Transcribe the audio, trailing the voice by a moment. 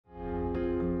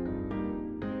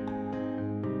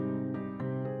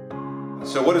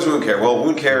So what is wound care? Well,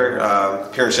 wound care,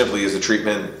 pure and simply, is the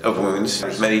treatment of wounds.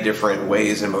 There's many different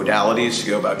ways and modalities to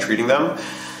go about treating them,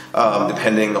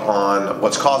 depending on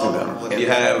what's causing them. If you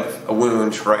have a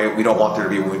wound, right, we don't want there to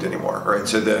be a wound anymore, right?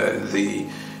 So the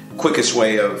quickest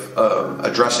way of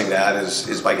addressing that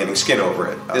is by getting skin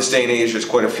over it. This day and age, there's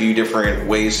quite a few different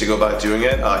ways to go about doing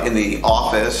it. In the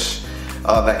office,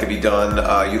 that can be done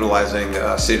utilizing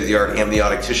state-of-the-art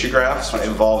amniotic tissue grafts, which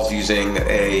involves using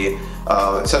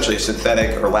essentially a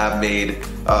synthetic or lab-made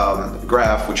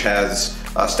graft, which has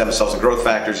stem cells and growth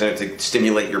factors in it to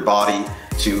stimulate your body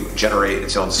to generate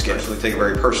its own skin. So we take a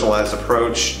very personalized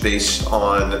approach based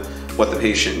on what the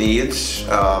patient needs.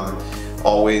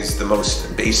 Always the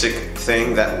most basic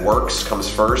thing that works comes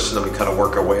first, and then we kind of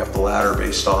work our way up the ladder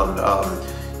based on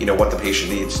what the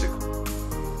patient needs.